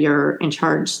and said, you're in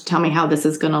charge. Tell me how this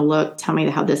is going to look. Tell me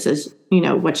how this is,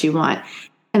 what you want.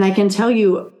 And I can tell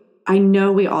you, I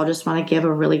know we all just want to give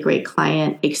a really great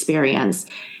client experience.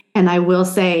 And I will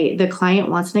say the client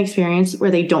wants an experience where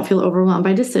they don't feel overwhelmed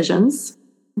by decisions.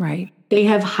 Right. They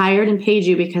have hired and paid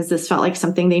you because this felt like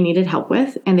something they needed help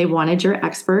with, and they wanted your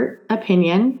expert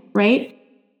opinion, right?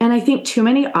 And I think too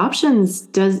many options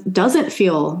doesn't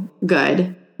feel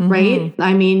good, right?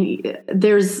 I mean,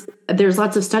 there's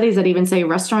lots of studies that even say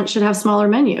restaurants should have smaller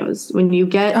menus. When you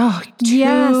get I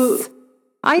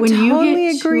totally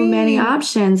agree. Too many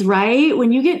options, right?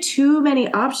 When you get too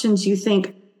many options, you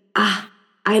think, I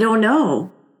don't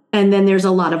know. And then there's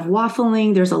a lot of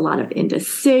waffling. There's a lot of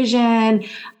indecision.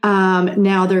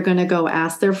 Now they're going to go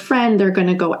ask their friend. They're going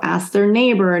to go ask their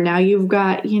neighbor. Now you've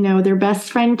got, their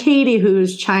best friend, Katie,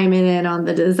 who's chiming in on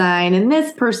the design, and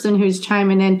this person who's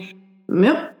chiming in.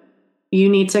 Nope. You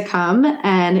need to come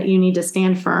and you need to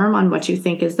stand firm on what you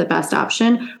think is the best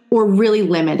option, or really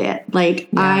limit it. Like,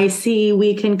 I see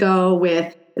we can go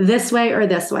with this way or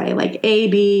this way, like A,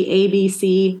 B,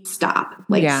 C, stop.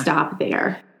 Stop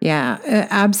there. Yeah,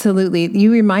 absolutely.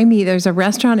 You remind me, there's a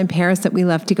restaurant in Paris that we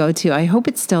love to go to. I hope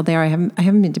it's still there. I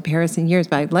haven't been to Paris in years,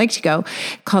 but I'd like to go,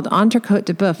 called Entrecôte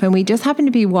de Boeuf. And we just happened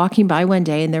to be walking by one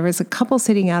day, and there was a couple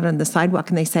sitting out on the sidewalk,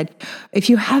 and they said, if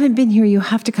you haven't been here, you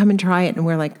have to come and try it. And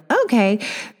we're like, okay.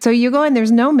 So you go in,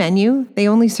 there's no menu. They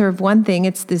only serve one thing.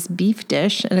 It's this beef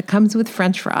dish, and it comes with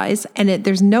French fries, and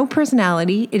there's no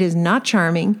personality. It is not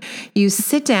charming. You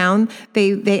sit down.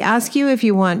 They ask you if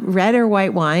you want red or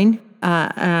white wine.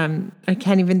 I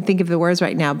can't even think of the words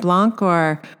right now. Blanc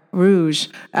or rouge.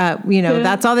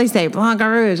 That's all they say. Blanc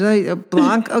or rouge.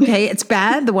 Blanc. Okay, it's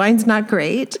bad. The wine's not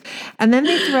great. And then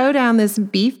they throw down this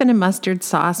beef and a mustard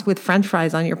sauce with French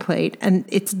fries on your plate, and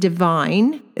it's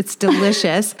divine. It's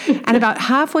delicious. And about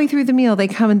halfway through the meal, they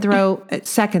come and throw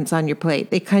seconds on your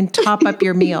plate. They kind of top up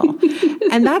your meal.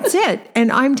 And that's it. And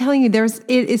I'm telling you, it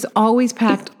is always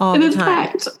packed all the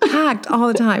time. Packed all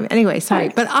the time. Anyway, sorry,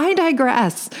 but I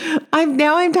digress. I'm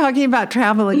talking about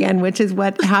travel again, which is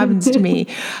what happens to me.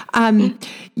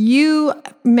 You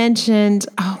mentioned,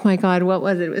 oh my God, what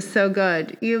was it? It was so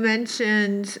good. You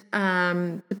mentioned,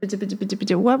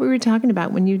 what were we talking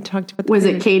about when you talked about Was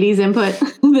it Katie's input?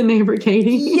 The neighbor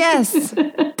Katie? Yes,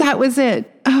 that was it.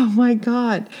 Oh my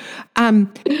God.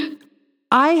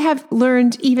 I have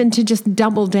learned even to just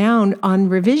double down on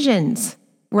revisions,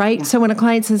 right? Yeah. So when a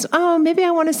client says, oh, maybe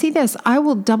I want to see this, I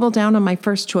will double down on my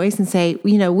first choice and say,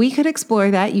 we could explore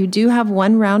that. You do have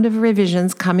one round of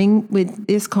revisions coming with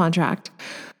this contract.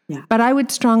 Yeah. But I would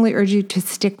strongly urge you to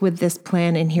stick with this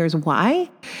plan, and here's why.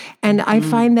 And I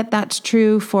find that that's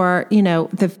true for,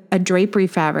 a drapery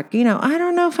fabric. I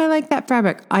don't know if I like that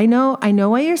fabric. I know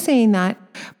why you're saying that,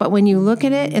 but when you look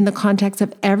at it in the context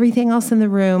of everything else in the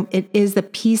room, it is the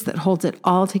piece that holds it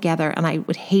all together, and I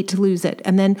would hate to lose it.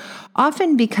 And then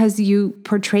often because you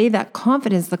portray that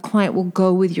confidence, the client will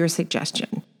go with your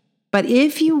suggestion. But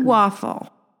if you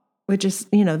waffle, which is,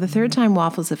 the third time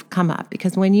waffles have come up,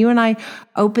 because when you and I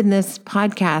opened this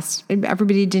podcast,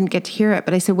 everybody didn't get to hear it.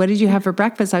 But I said, what did you have for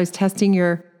breakfast? I was testing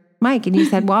your mic and you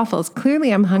said waffles.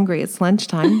 Clearly I'm hungry. It's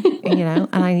lunchtime, and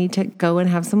I need to go and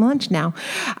have some lunch now.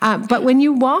 But when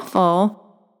you waffle,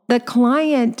 the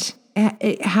client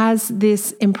has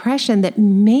this impression that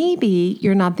maybe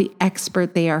you're not the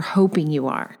expert they are hoping you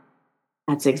are.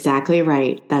 That's exactly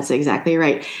right.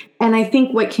 And I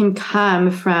think what can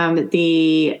come from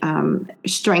the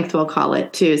strength, we'll call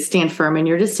it, to stand firm in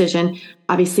your decision,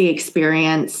 obviously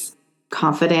experience,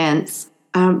 confidence.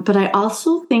 But I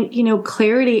also think,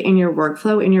 clarity in your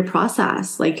workflow, in your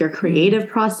process, like your creative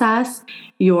process,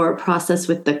 your process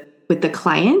with the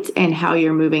client and how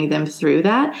you're moving them through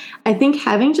that. I think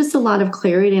having just a lot of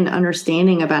clarity and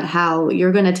understanding about how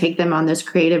you're going to take them on this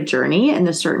creative journey and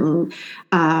the certain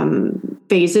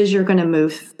phases you're going to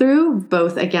move through,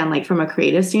 both again, like from a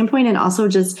creative standpoint and also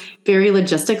just very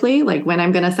logistically, like when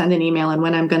I'm going to send an email and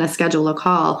when I'm going to schedule a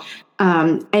call.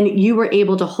 And you were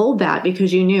able to hold that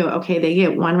because you knew, okay, they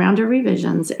get one round of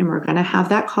revisions and we're going to have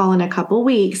that call in a couple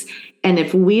weeks. And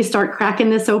if we start cracking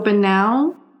this open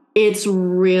now, it's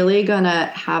really going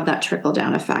to have that trickle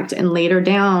down effect. And later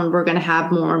down, we're going to have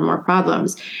more and more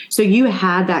problems. So you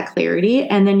had that clarity.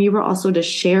 And then you were also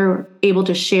able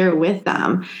to share with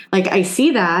them. Like, I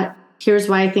see that. Here's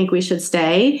why I think we should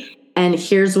stay. And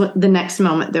here's what the next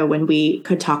moment, though, when we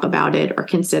could talk about it or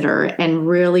consider, and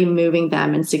really moving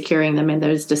them and securing them in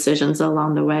those decisions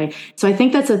along the way. So I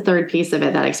think that's a third piece of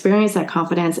it, that experience, that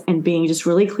confidence, and being just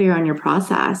really clear on your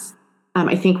process.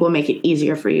 I think will make it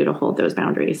easier for you to hold those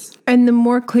boundaries. And the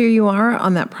more clear you are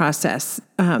on that process,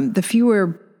 the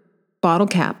fewer bottle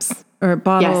caps or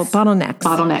bottlenecks.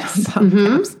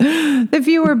 The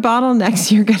fewer bottlenecks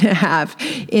you're going to have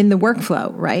in the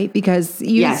workflow, right? Because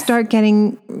you start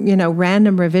getting,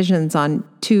 random revisions on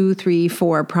 2, 3,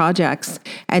 4 projects,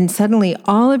 and suddenly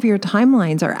all of your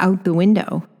timelines are out the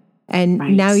window.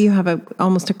 And now you have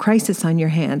almost a crisis on your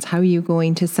hands. How are you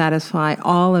going to satisfy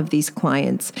all of these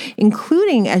clients,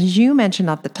 including, as you mentioned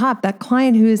at the top, that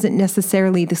client who isn't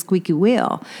necessarily the squeaky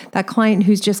wheel, that client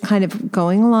who's just kind of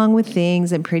going along with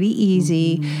things and pretty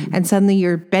easy. Mm-hmm. And suddenly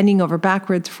you're bending over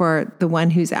backwards for the one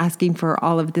who's asking for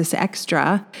all of this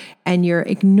extra, and you're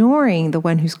ignoring the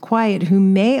one who's quiet, who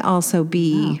may also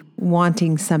be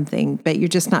wanting something, but you're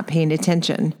just not paying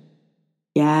attention.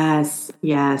 Yes,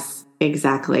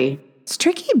 exactly. It's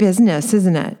tricky business,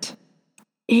 isn't it?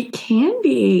 It can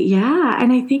be, yeah.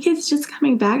 And I think it's just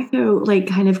coming back to like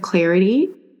kind of clarity,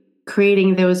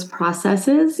 creating those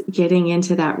processes, getting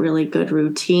into that really good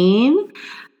routine.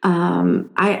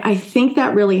 I think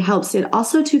that really helps. It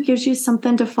also too gives you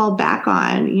something to fall back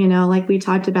on, like we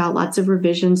talked about, lots of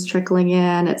revisions trickling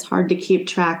in. It's hard to keep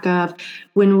track of.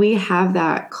 When we have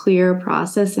that clear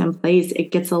process in place,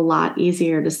 it gets a lot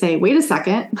easier to say, wait a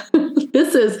second,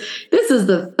 this is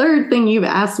the third thing you've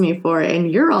asked me for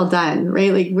and you're all done,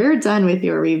 right? Like, we're done with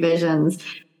your revisions.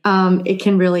 It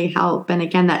can really help. And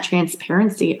again, that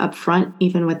transparency up front,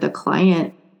 even with the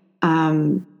client,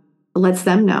 lets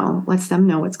them know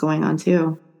what's going on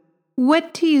too.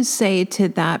 What do you say to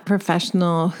that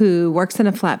professional who works in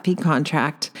a flat fee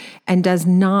contract and does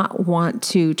not want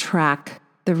to track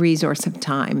the resource of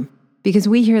time? Because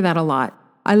we hear that a lot.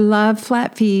 I love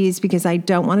flat fees because I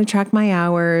don't want to track my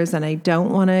hours, and I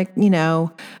don't want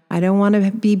to, I don't want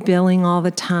to be billing all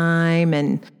the time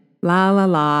and la, la,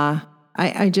 la.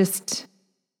 I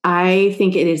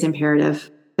think it is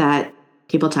imperative that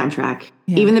people time track,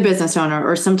 even the business owner,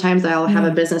 or sometimes I'll have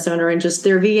a business owner and just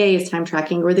their VA is time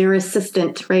tracking, or their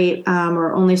assistant, right?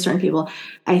 Or only certain people.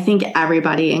 I think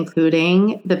everybody,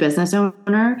 including the business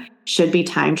owner, should be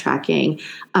time tracking.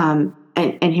 And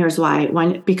here's why.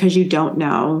 One, because you don't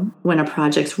know when a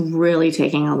project's really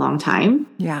taking a long time.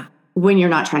 Yeah. When you're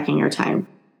not tracking your time.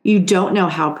 You don't know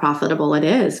how profitable it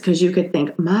is, because you could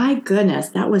think, my goodness,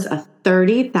 that was a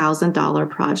 $30,000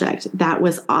 project. That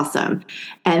was awesome.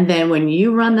 And then when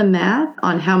you run the math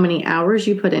on how many hours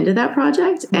you put into that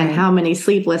project and how many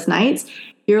sleepless nights,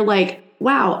 you're like,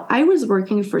 wow, I was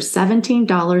working for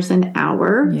 $17 an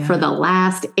hour for the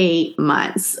last 8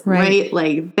 months, right?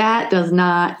 Like, that does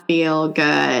not feel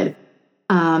good.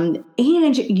 And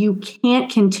you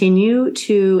can't continue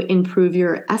to improve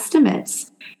your estimates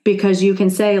because you can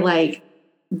say like,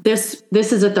 this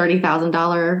is a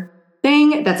 $30,000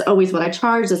 thing. That's always what I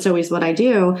charge. That's always what I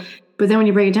do. But then when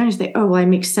you break it down, you say, oh, well, I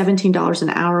make $17 an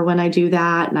hour when I do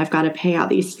that. And I've got to pay out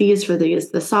these fees for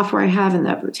the software I have and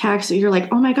the tax. So you're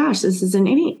like, oh my gosh, this isn't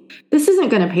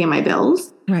going to pay my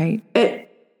bills. Right.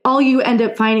 All you end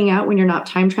up finding out when you're not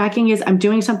time tracking is I'm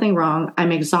doing something wrong.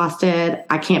 I'm exhausted.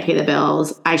 I can't pay the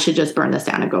bills. I should just burn this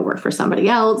down and go work for somebody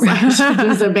else. I should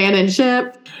just abandon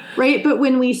ship. Right. But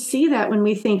when we see that, when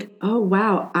we think, oh,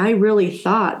 wow, I really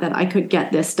thought that I could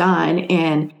get this done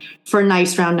in, for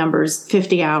nice round numbers,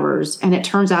 50 hours, and it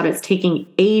turns out it's taking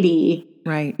 80.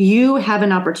 Right. You have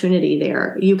an opportunity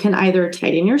there. You can either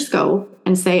tighten your scope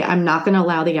and say, I'm not going to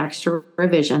allow the extra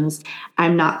revisions.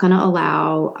 I'm not going to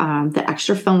allow the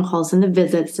extra phone calls and the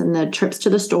visits and the trips to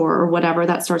the store or whatever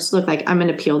that starts to look like. I'm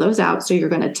going to peel those out. So you're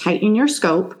going to tighten your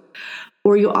scope.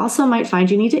 Or you also might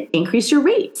find you need to increase your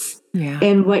rates. Yeah.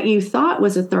 And what you thought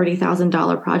was a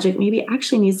 $30,000 project maybe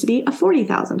actually needs to be a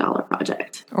 $40,000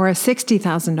 project. Or a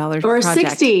 $60,000 or project.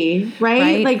 60,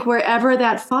 right? Like wherever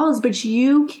that falls. But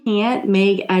you can't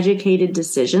make educated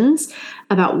decisions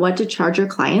about what to charge your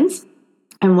clients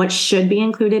and what should be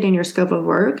included in your scope of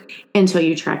work until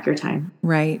you track your time.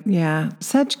 Right. Yeah.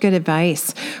 Such good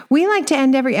advice. We like to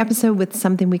end every episode with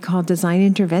something we call design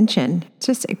intervention. It's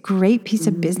just a great piece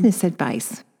of business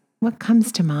advice. What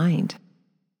comes to mind?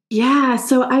 Yeah.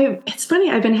 So it's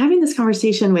funny. I've been having this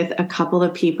conversation with a couple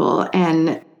of people,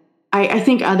 and I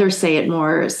think others say it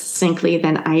more succinctly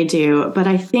than I do. But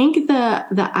I think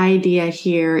the idea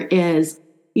here is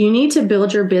you need to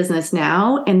build your business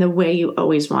now in the way you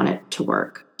always want it to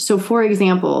work. So for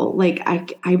example, like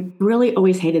I really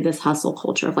always hated this hustle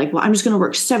culture of like, well, I'm just going to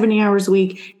work 70 hours a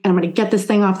week and I'm going to get this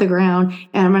thing off the ground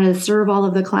and I'm going to serve all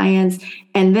of the clients.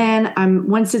 And then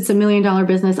once it's $1 million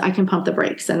business, I can pump the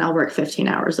brakes and I'll work 15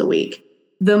 hours a week.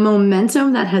 The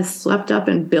momentum that has swept up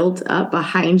and built up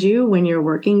behind you when you're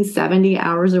working 70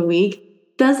 hours a week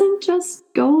doesn't just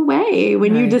go away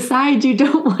when you decide you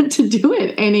don't want to do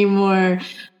it anymore.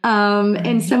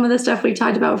 And some of the stuff we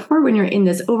talked about before, when you're in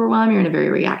this overwhelm, you're in a very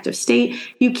reactive state,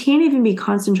 you can't even be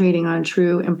concentrating on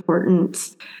true important,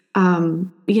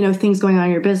 things going on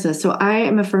in your business. So I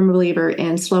am a firm believer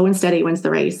in slow and steady wins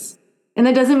the race. And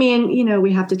that doesn't mean,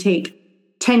 we have to take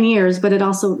 10 years, but it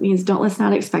also means let's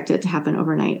not expect it to happen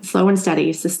overnight. Slow and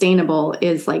steady, sustainable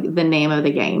is like the name of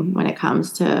the game when it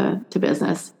comes to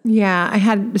business. Yeah. I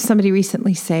had somebody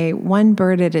recently say one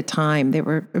bird at a time. It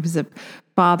was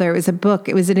a book.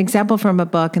 It was an example from a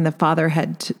book, and the father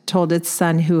had told its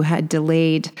son who had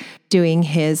delayed doing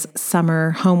his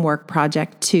summer homework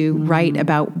project to write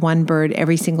about one bird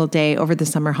every single day over the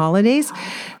summer holidays.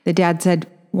 The dad said,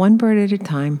 one bird at a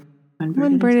time.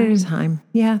 One bird at a time.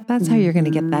 Yeah, that's how you're going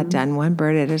to get that done. One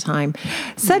bird at a time.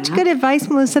 Such good advice,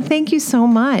 Melissa. Thank you so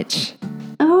much.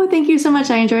 Oh, thank you so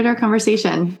much. I enjoyed our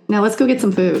conversation. Now let's go get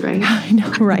some food, right? I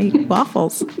know, right?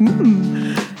 Waffles.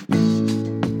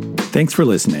 Thanks for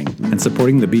listening and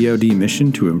supporting the BOD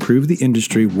mission to improve the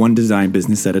industry one design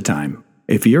business at a time.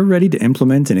 If you're ready to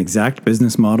implement an exact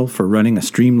business model for running a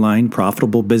streamlined,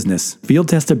 profitable business, field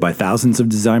tested by thousands of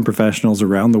design professionals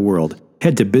around the world,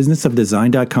 head to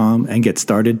businessofdesign.com and get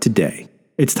started today.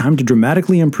 It's time to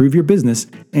dramatically improve your business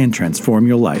and transform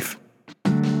your life.